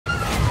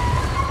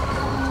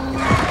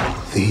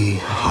The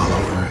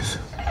Hollow Earth.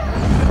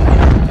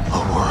 A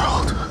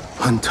world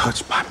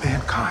untouched by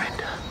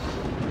mankind.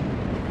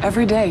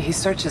 Every day he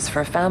searches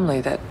for a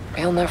family that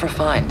he'll never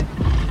find.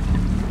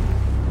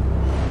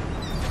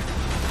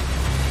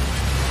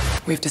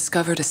 We've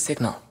discovered a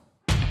signal.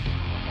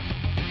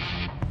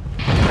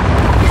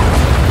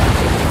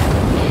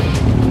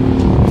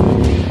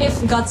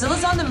 If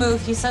Godzilla's on the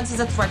move, he senses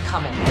a threat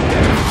coming.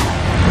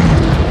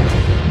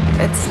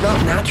 It's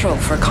not natural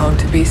for Kong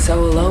to be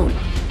so alone.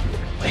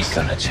 We're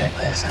gonna check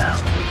this out.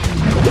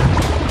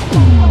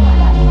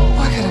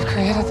 What could have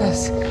created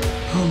this?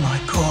 Oh my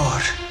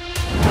god.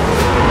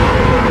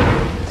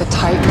 The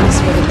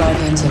Titans were the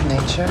guardians of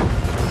nature,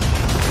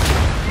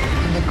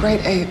 and the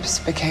great apes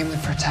became the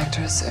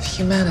protectors of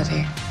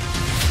humanity.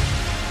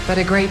 But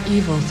a great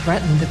evil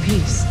threatened the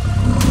peace.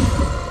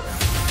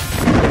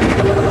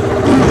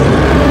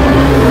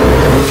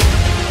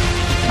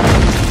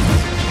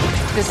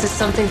 This is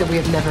something that we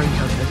have never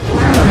encountered.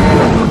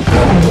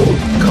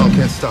 Kong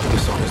can't stop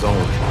this on his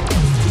own.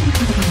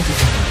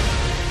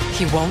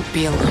 He won't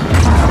be alone.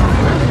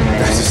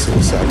 That's a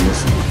suicide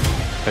mission.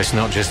 It's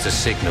not just a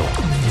signal.